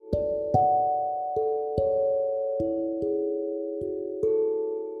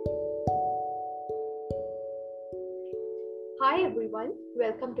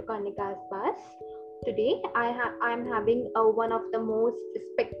Welcome to Karnika's Bus. Today I am having one of the most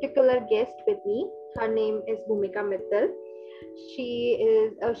spectacular guests with me. Her name is Bhumika Mittal. She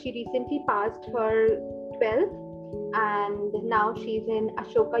recently passed her 12th and now she's in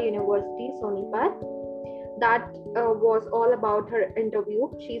Ashoka University, Sonipat. That was all about her interview.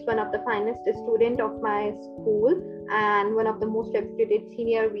 She's one of the finest student of my school and one of the most reputed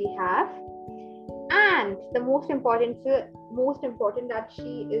senior we have, and the most important that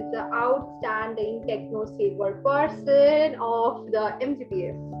she is the outstanding techno saver person of the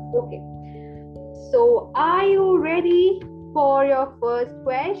MGPS. Okay, so are you ready for your first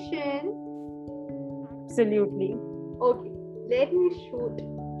question? Absolutely. Okay, let me shoot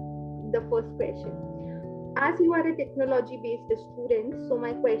the first question. As you are a technology based student, so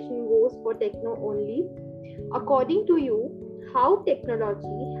my question goes for techno only. According to you, how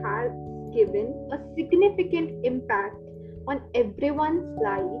technology has given a significant impact on everyone's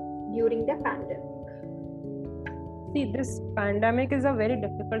life during the pandemic? See, this pandemic is a very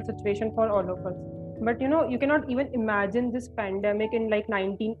difficult situation for all of us. But you cannot even imagine this pandemic in like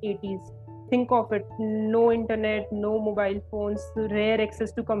 1980s. Think of it, no internet, no mobile phones, rare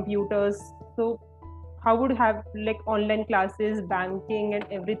access to computers. So how would have like online classes, banking and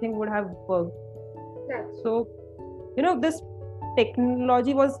everything would have worked? That's So, this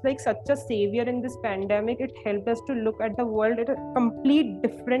technology was like such a savior in this pandemic. It helped us to look at the world at a complete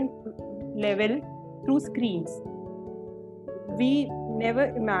different level through screens. We never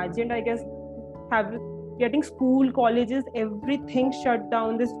imagined, I guess, have getting school, colleges, everything shut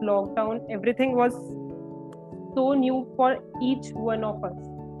down, this lockdown, everything was so new for each one of us.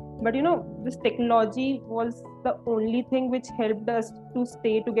 But this technology was the only thing which helped us to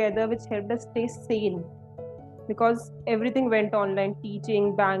stay together, which helped us stay sane, because everything went online: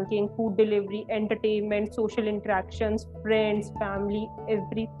 teaching, banking, food delivery, entertainment, social interactions, friends, family,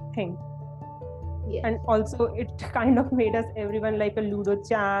 everything. yes. And also it kind of made us everyone like a Ludo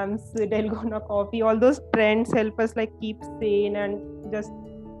champs, Dalgona coffee, all those trends help us like keep sane and just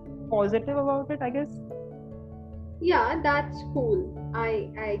positive about it, I guess. Yeah, that's cool. I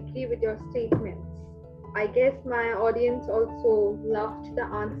agree with your statements. I guess my audience also loved the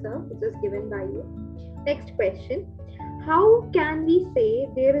answer which is given by you. Next question. How can we say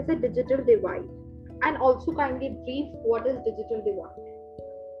there is a digital divide? And also kindly brief what is digital divide?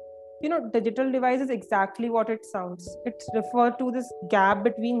 Digital device is exactly what it sounds. It's referred to this gap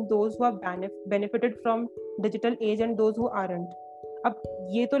between those who have benefited from digital age and those who aren't. अब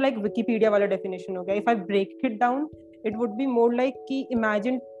ये तो like Wikipedia वाला definition हो गया. If I break it down, it would be more like कि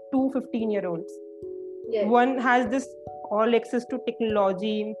imagine two 15-year-olds. Yes. One has this all access to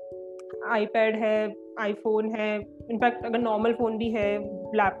technology, iPad है, iPhone है, in fact अगर नॉर्मल फोन भी है,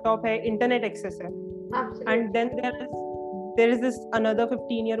 लैपटॉप है, इंटरनेट एक्सेस है. Absolutely. And then there is this another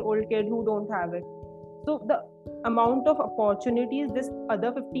 15-year-old kid who don't have it. So the amount of opportunities this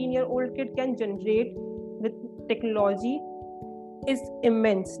other 15-year-old kid can generate with technology is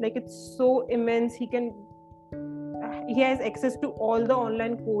immense. Like, it's so immense. He has access to all the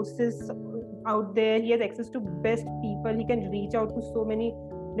online courses out there. He has access to best people. He can reach out to so many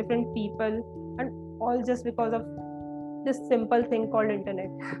different people, and all just because of this simple thing called internet.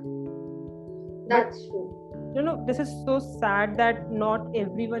 That's true. This is so sad that not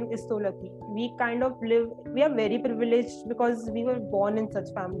everyone is so lucky. We are very privileged because we were born in such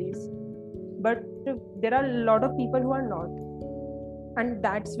families. But there are a lot of people who are not. And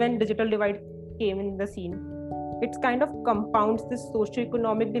that's when digital divide came in the scene. It kind of compounds this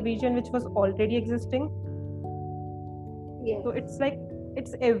socio-economic division which was already existing. Yes. So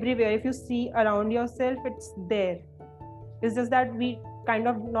it's everywhere. If you see around yourself, it's there. It's just that we kind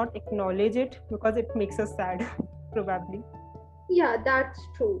of not acknowledge it because it makes us sad, probably. Yeah, that's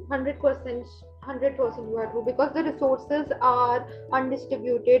true. 100%, 100% you are true, because the resources are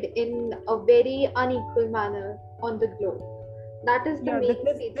undistributed in a very unequal manner on the globe. That is the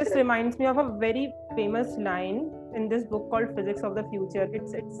main feature. This reminds me of a very famous line in this book called Physics of the Future.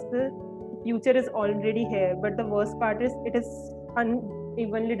 It's the future is already here, but the worst part is it is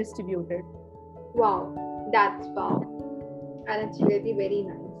unevenly distributed. Wow, that's wow. And it's really very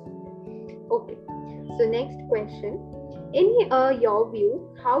nice. Okay, so next question. In your view,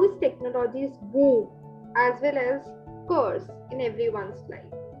 how is technology's boom as well as curse in everyone's life,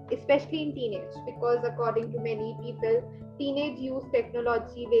 especially in teenage? Because according to many people, teenage use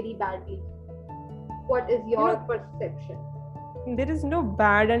technology very badly. What is your perception? There is no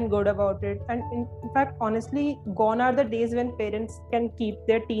bad and good about it. And in fact, honestly, gone are the days when parents can keep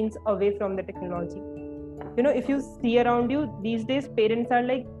their teens away from the technology. If you see around you, these days parents are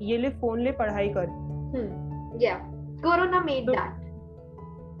like, ye le phone le, padhai kar. Yeah, Corona made that.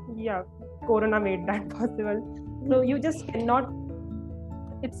 yeah, Corona made that possible. So you just cannot,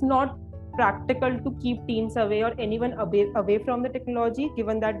 it's not practical to keep teens away or anyone away from the technology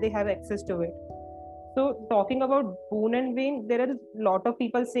given that they have access to it. So talking about boon and bane, there are a lot of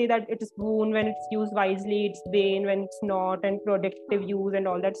people say that it is boon when it's used wisely, it's bane when it's not, and productive use and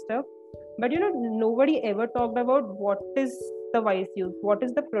all that stuff. But nobody ever talked about what is the wise use, what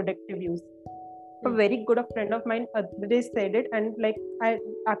is the productive use. A very good friend of mine other day said it, and like I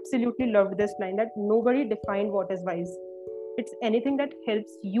absolutely loved this line, that nobody defined what is wise. It's anything that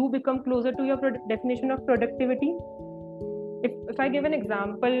helps you become closer to your definition of productivity. If I give an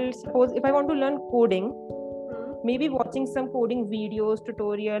example, suppose if I want to learn coding, maybe watching some coding videos,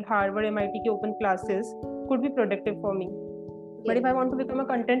 tutorial, Harvard, MIT open classes could be productive for me. But if I want to become a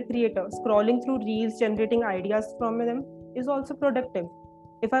content creator, scrolling through reels, generating ideas from them is also productive.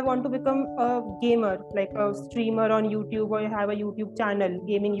 If I want to become a gamer, like a streamer on YouTube, or have a YouTube channel,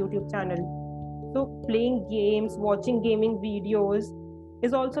 gaming YouTube channel, so playing games, watching gaming videos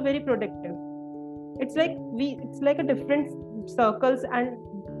is also very productive. It's like a different circles, and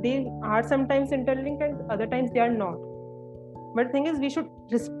they are sometimes interlinked and other times they are not. But the thing is, we should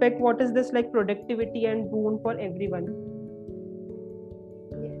respect what is this like productivity and boon for everyone.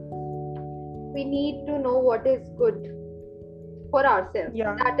 Yes. We need to know what is good for ourselves.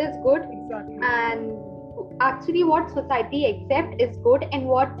 Yeah, that is good. Exactly. And actually what society accepts is good, and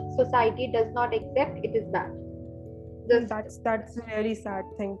what society does not accept, it is bad. That's a really sad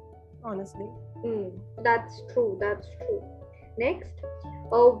thing, honestly. That's true. Next,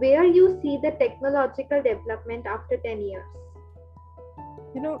 where you see the technological development after 10 years?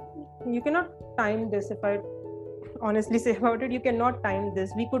 You cannot time this. If I honestly say about it, you cannot time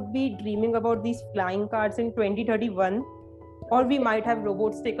this. We could be dreaming about these flying cars in 2031, or we might have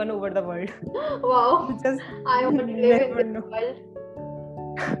robots taken over the world. Wow. Just I want to live in this world.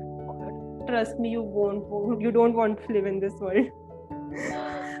 Trust me, you don't want to live in this world.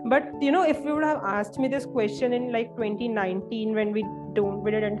 But if you would have asked me this question in like 2019, when we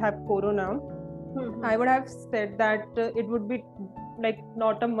didn't have Corona, I would have said that it would be like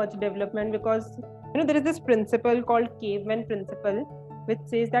not a much development, because there is this principle called caveman principle, which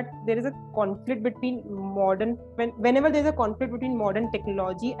says that there is a conflict between whenever there's a conflict between modern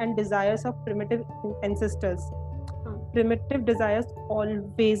technology and desires of primitive ancestors, primitive desires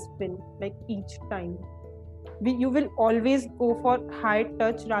always win, like each time. You will always go for high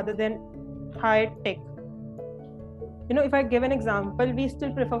touch rather than high tech. If I give an example, we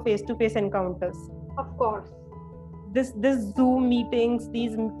still prefer face-to-face encounters. Of course. This Zoom meetings,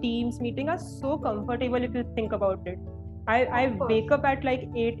 these Teams meetings are so comfortable if you think about it. I wake up at like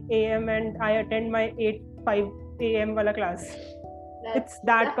 8 a.m. and I attend my 5 a.m. wala class. It's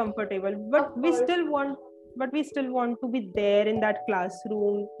that comfortable. But we still want to be there in that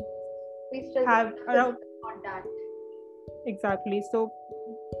classroom. We still have around that. Exactly. So,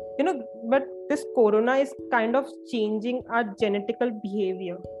 but this Corona is kind of changing our genetical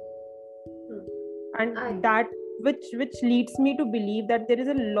behavior. And that which leads me to believe that there is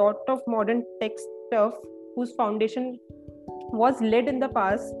a lot of modern tech stuff whose foundation was led in the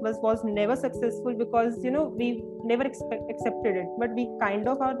past, was never successful, because we never accepted it, but we kind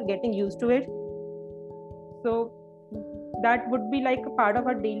of are getting used to it. So that would be like a part of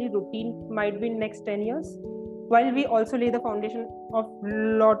our daily routine, might be next 10 years, while we also lay the foundation of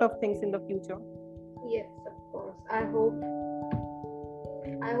lot of things in the future. Yes, of course. I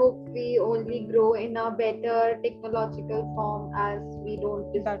hope we only grow in a better technological form, as we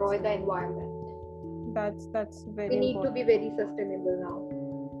don't destroy the environment. That's very we need important. To be very sustainable now.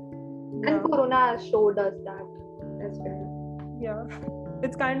 Yeah. And Corona has showed us that as well. Yeah,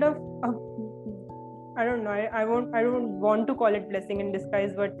 it's kind of I don't know, I don't want to call it blessing in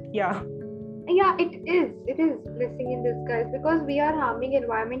disguise, but yeah, it is blessing in disguise, because we are harming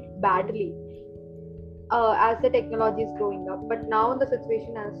environment badly as the technology is growing up. But now the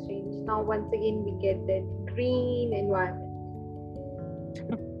situation has changed. Now once again we get that green environment.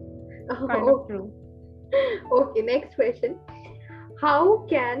 Kind of true. Okay, next question. How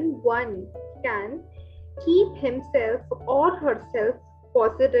can one keep himself or herself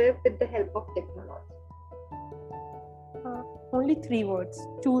positive with the help of technology? Only 3 words.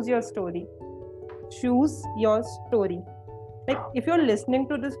 Choose your story. Choose your story. Like, if you're listening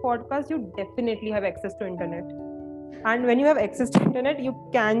to this podcast, you definitely have access to internet. And when you have access to internet, you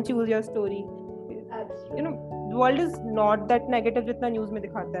can choose your story. That's true. The world is not that negative जितना news में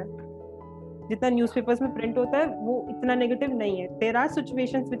दिखाता है. जितना newspapers में print होता है वो इतना नेगेटिव नहीं है. There are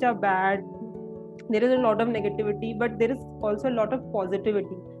situations which are bad. There is a lot of negativity, but there is also a lot of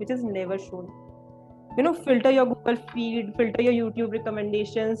positivity which is never shown. filter your Google feed, filter your YouTube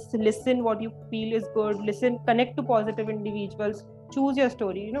recommendations, listen what you feel is good, connect to positive individuals, choose your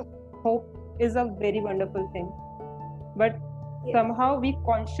story. Hope is a very wonderful thing, but somehow we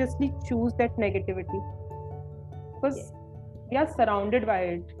consciously choose that negativity because we are surrounded by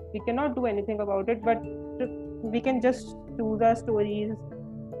it. We cannot do anything about it, but we can just choose our stories,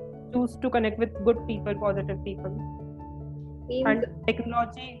 choose to connect with good people, positive people. And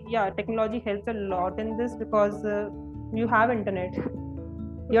technology helps a lot in this because you have internet.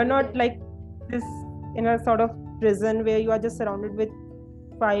 You're not like this in a sort of prison where you are just surrounded with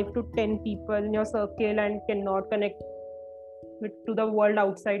 5 to 10 people in your circle and cannot connect to the world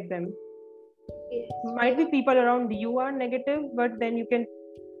outside them. Might be people around you are negative, but then you can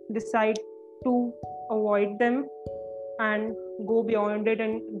decide to avoid them and go beyond it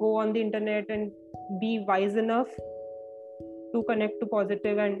and go on the internet and be wise enough to connect to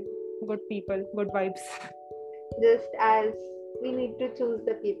positive and good people, good vibes. Just as we need to choose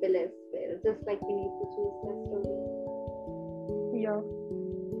the people as well, just like we need to choose the story.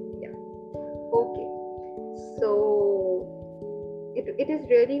 Okay, so it is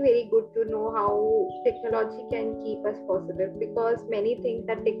really very good to know how technology can keep us positive, because many think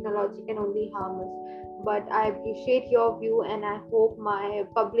that technology can only harm us. But I appreciate your view, and I hope my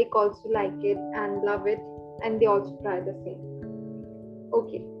public also like it and love it, and they also try the same.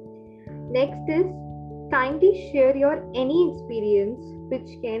 Okay, next is, kindly share your any experience which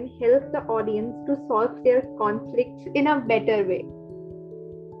can help the audience to solve their conflicts in a better way.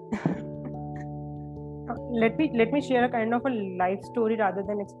 Let me share a kind of a life story rather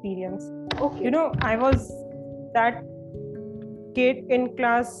than experience. Okay. I was that kid in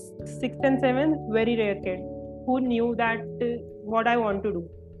class 6th and 7th, very rare kid, who knew that what I want to do.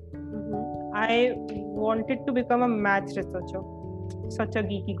 I wanted to become a maths researcher. Such a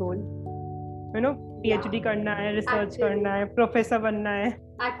geeky goal. PhD karna hai, research karna hai, professor banna hai.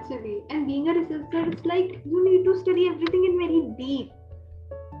 Actually, and being a researcher, it's like you need to study everything in very deep.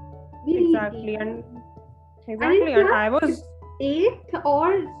 Exactly, and I was 8th or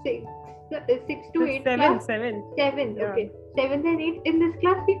 6 to 8 7th. 7th. Okay, 7th and 8th. In this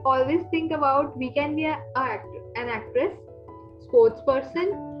class, we always think about we can be an actress, sports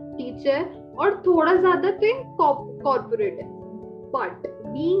person, teacher, or thoda zyada to in corporate. But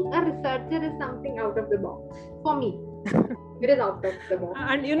being a researcher is something out of the box for me. It is out of the box.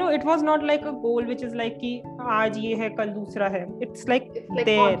 And it was not like a goal which is like ki aaj ye hai, kal dusra hai. It's like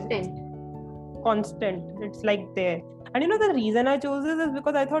there. Constant. It's like there. And the reason I chose this is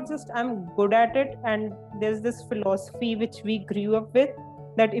because I thought just I'm good at it, and there's this philosophy which we grew up with,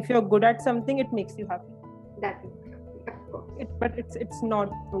 that if you're good at something, it makes you happy. That is, of course. But it's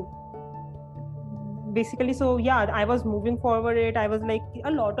not true. Basically, so yeah, I was moving forward it. I was like, a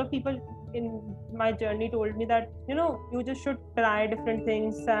lot of people in my journey told me that you just should try different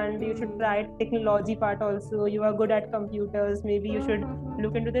things, and you should try technology part also. You are good at computers, maybe you should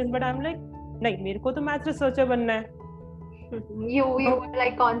look into this. But I'm like, मेरे को तो maths researcher बनना है. You were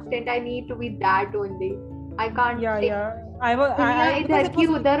like constant. I need to be that only. I can't. I was. इधर की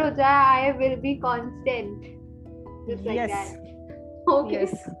उधर हो जाए. I will be constant. Just like that. Okay.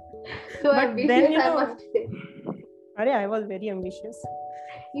 Yes. So but ambitious, I must say. I was very ambitious.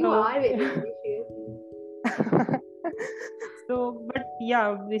 You are very ambitious. But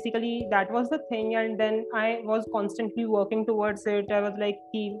yeah, basically that was the thing, and then I was constantly working towards it. I was like,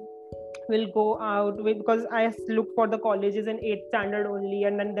 will go out because I looked for the colleges in 8th standard only,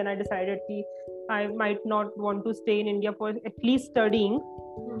 and then I decided I might not want to stay in India for at least studying,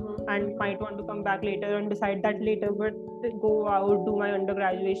 and might want to come back later and decide that later, but go out, do my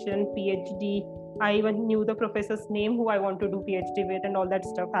undergraduation, PhD. I even knew the professor's name who I want to do PhD with, and all that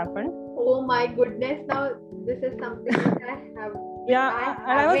stuff happened. Oh my goodness, now this is something that I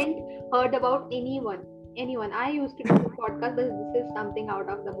haven't heard about anyone. I used to do the podcast, but this is something out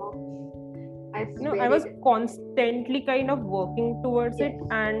of the box. I was constantly kind of working towards it,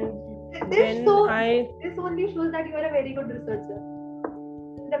 and this only shows that you are a very good researcher.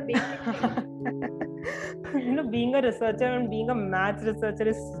 The basic being a researcher and being a maths researcher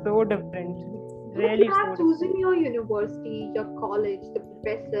is so different. It's really you have chosen your university, your college, the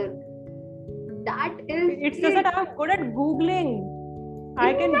professor. That is. It's just that I'm good at Googling.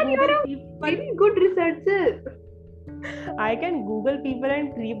 I can Google people. Very good researcher. I can Google people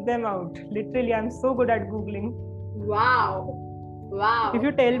and creep them out. Literally, I'm so good at Googling. Wow. If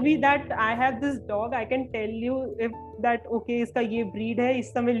you tell me that I have this dog, I can tell you if that iska ye breed hai,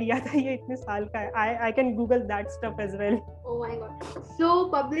 is समय लिया था, ये इतने साल का है. I can Google that stuff as well. Oh my god. So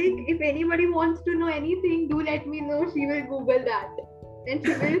public, if anybody wants to know anything, do let me know. She will Google that. and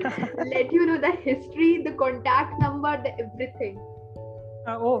she will let you know the history, the contact number, the everything.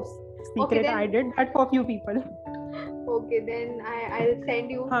 Secret. then- I did that for few people. Okay, then I'll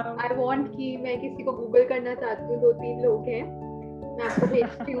send you. हाँ. I want कि मैं किसी को Google करना चाहती हूँ, 2-3 लोग हैं, मैं आपको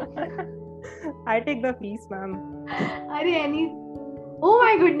भेजती हूँ. I take the fees, ma'am. अरे any. Oh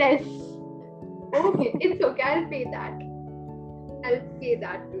my goodness. Okay, it's okay. I'll pay that. I'll pay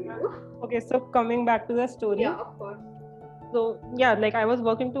that to you. Okay, so coming back to the story. Yeah, of course. So yeah, like I was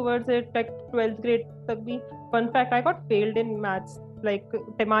working towards it, like 12th grade tak bhi. Fun fact, I got failed in maths, like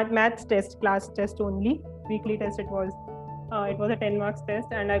maths test, class test only, weekly test it was. It was a 10 marks test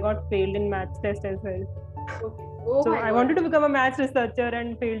and I got failed in maths test as well. Okay. Oh So my I God. wanted to become a maths researcher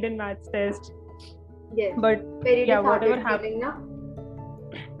and failed in maths test. Yes. But Very yeah, whatever disheartening happened. ना.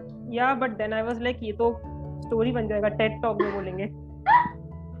 Yeah, but then I was like, ये तो story बन जाएगा, TED talk में बोलेंगे.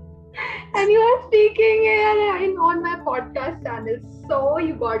 And you are speaking here on my podcast channel, so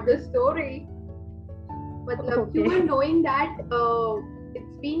you got the story. But you were knowing that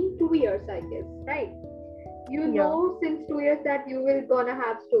it's been 2 years, I guess, right? You know since 2 years that you will gonna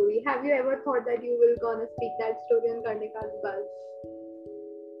have story. Have you ever thought that you will gonna speak that story on Karnika's Buzz?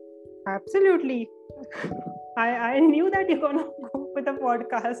 Absolutely. I knew that you're gonna go with a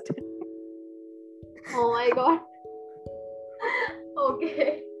podcast. Oh my God.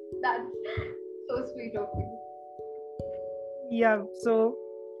 Okay, that's so sweet of you. Yeah, so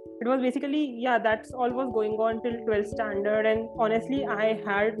it was basically, that's all was going on till 12th standard, and honestly I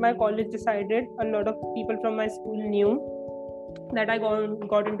had my college decided. A lot of people from my school knew that I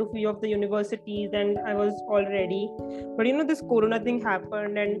got into few of the universities and I was all ready. But this corona thing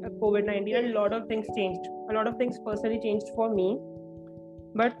happened and COVID-19 and a lot of things changed. A lot of things personally changed for me.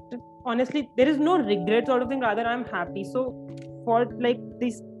 But honestly, there is no regret sort of thing, rather I'm happy. So for like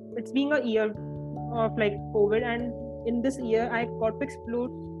this, it's being a year of like COVID, and in this year I got to explore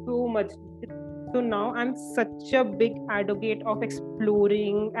so much. So now I'm such a big advocate of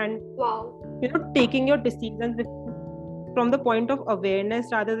exploring and taking your decisions from the point of awareness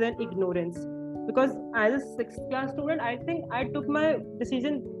rather than ignorance. Because as a 6th class student, I think I took my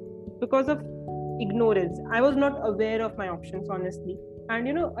decision because of ignorance. I was not aware of my options, honestly. And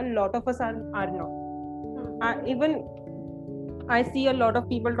a lot of us are not. Even I see a lot of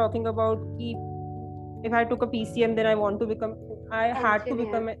people talking about if I took a PCM, then I had to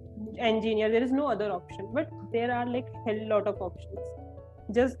become an engineer. There is no other option. But there are like hell lot of options.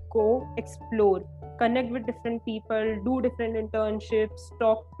 Just go explore, connect with different people, do different internships,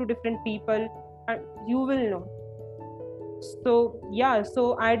 talk to different people, and you will know.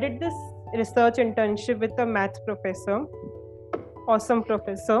 So I did this research internship with a math professor, awesome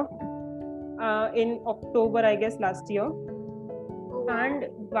professor, in October, I guess, last year. And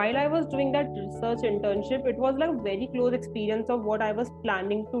while I was doing that research internship, it was like a very close experience of what I was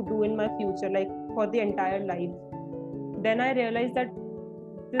planning to do in my future, like for the entire life. Then I realized that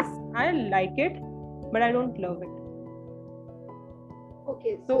I like it, but I don't love it.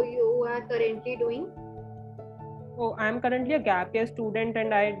 Okay, so you are currently doing? Oh, I'm currently a gap year student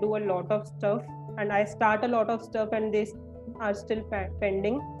and I do a lot of stuff, and I start a lot of stuff and they are still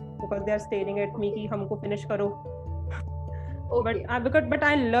pending because they are staring at me ki humko finish karo. Okay. But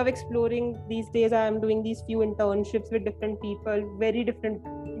I love exploring these days. I am doing these few internships with different people, very different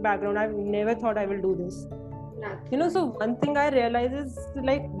background. I've never thought I will do this. So one thing I realize is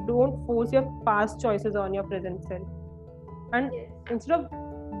like, don't force your past choices on your present self. And instead of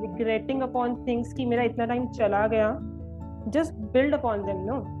regretting upon things ki mera itna time chala gaya, just build upon them,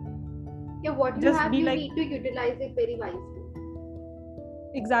 no? Yeah, what you have, you need to utilize it very wisely.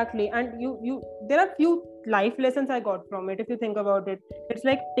 Exactly. And there are few life lessons I got from it. If you think about it, it's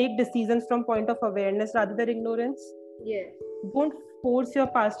like take decisions from point of awareness rather than ignorance. Yes. Don't force your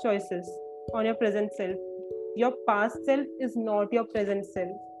past choices on your present self. Your past self is not your present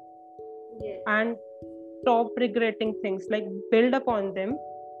self. Yes. And stop regretting things, like build upon them.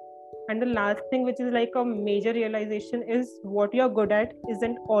 And the last thing, which is like a major realization, is what you're good at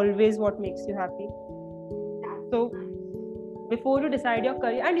isn't always what makes you happy. So before you decide your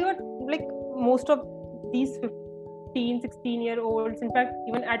career, and you're like most of these 15, 16-year-olds, in fact,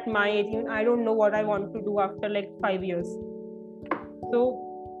 even at my age, even I don't know what I want to do after like 5 years.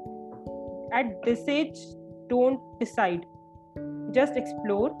 So at this age, don't decide. Just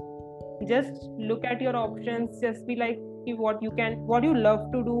explore. Just look at your options. Just be like, what you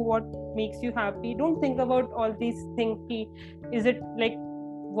love to do, what makes you happy. Don't think about all these things. Is it like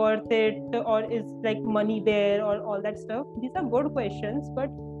worth it, or is like money there, or all that stuff? These are good questions, but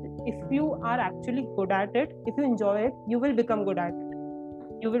if you are actually good at it, if you enjoy it, you will become good at it.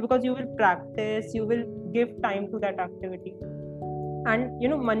 You will, because you will practice, you will give time to that activity. and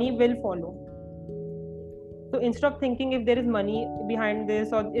money will follow. So instead of thinking if there is money behind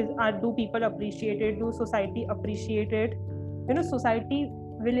this, or do people appreciate it, do society appreciate it, society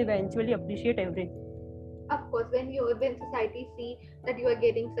will eventually appreciate everything. Of course, when society see that you are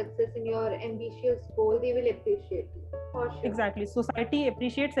getting success in your ambitious goal, they will appreciate you for sure. Exactly, society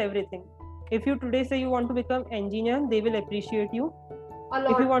appreciates everything. If you today say you want to become engineer, they will appreciate you. A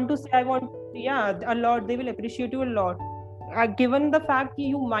lot. If you want to say I want, a lot, they will appreciate you a lot. Given the fact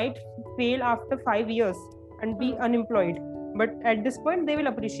you might fail after 5 years and be unemployed, but at this point they will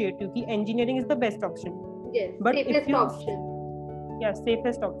appreciate you. Ki engineering is the best option. Yes, but safest option. Yeah,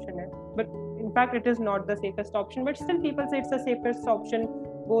 safest option. But in fact, it is not the safest option. But still, people say it's the safest option.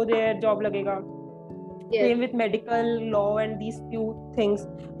 Go there, job lagega. Yes. Same with medical, law, and these few things.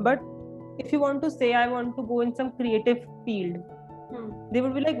 But if you want to say, I want to go in some creative field, they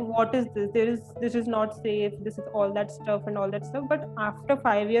would be like, what is this? This is not safe. This is all that stuff and all that stuff. But after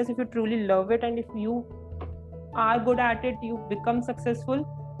 5 years, if you truly love it and if you are good at it, you become successful,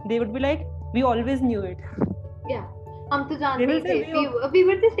 they would be like, we always knew it. Yeah. हम तो जानते ही थे. We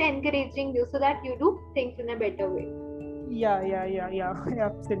were just encouraging you so that you do things in a better way. Yeah,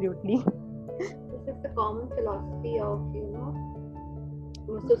 absolutely. This is the common philosophy of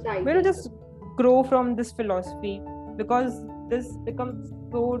society. We'll just grow from this philosophy, because this becomes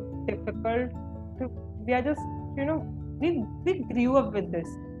so difficult. We are just we grew up with this.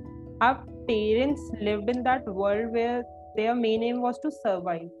 Our parents lived in that world where their main aim was to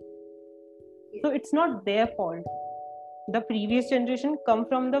survive. So it's not their fault. The previous generation come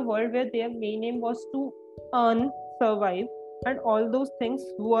from the world where their main aim was to earn, survive, and all those things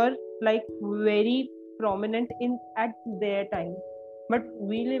were like very prominent at their time. But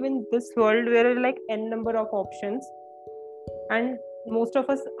we live in this world where like n number of options, and most of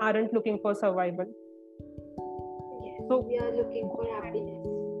us aren't looking for survival. Yes, so we are looking for happiness.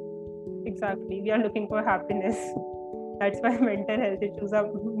 Exactly, we are looking for happiness. That's why mental health issues are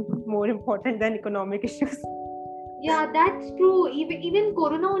more important than economic issues. Yeah, that's true. Even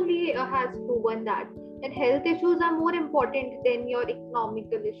Corona only has proven that health issues are more important than your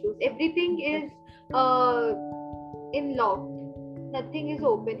economical issues. Everything is in locked. Nothing is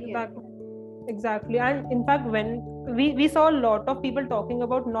open here. Exactly. And in fact, when we saw a lot of people talking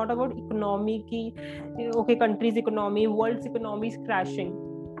about not about economy, country's economy, world's economy is crashing.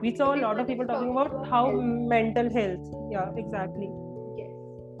 We saw a lot of people talking about how mental health. Yeah, exactly. Yes,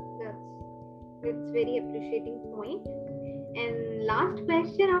 that's very appreciating point. And last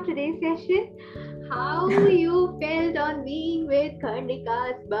question of today's session: how you felt on being with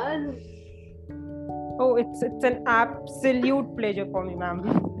Khandika's buzz? Oh, it's an absolute pleasure for me, ma'am.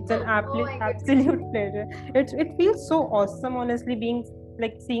 It's an absolute pleasure. It feels so awesome, honestly, being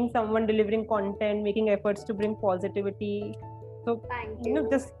like seeing someone delivering content, making efforts to bring positivity. So thank you.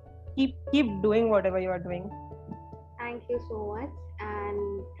 Just keep doing whatever you are doing. Thank you so much,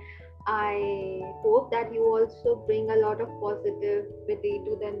 and I hope that you also bring a lot of positivity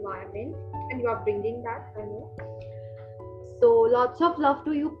to the environment, and you are bringing that, I know. So lots of love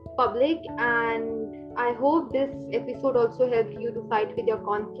to you, public, and I hope this episode also helped you to fight with your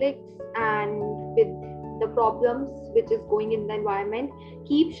conflicts and with the problems which is going in the environment.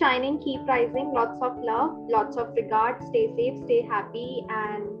 Keep shining, keep rising. Lots of love, lots of regard. Stay safe, stay happy,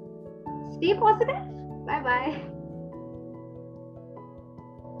 and stay positive. Bye bye.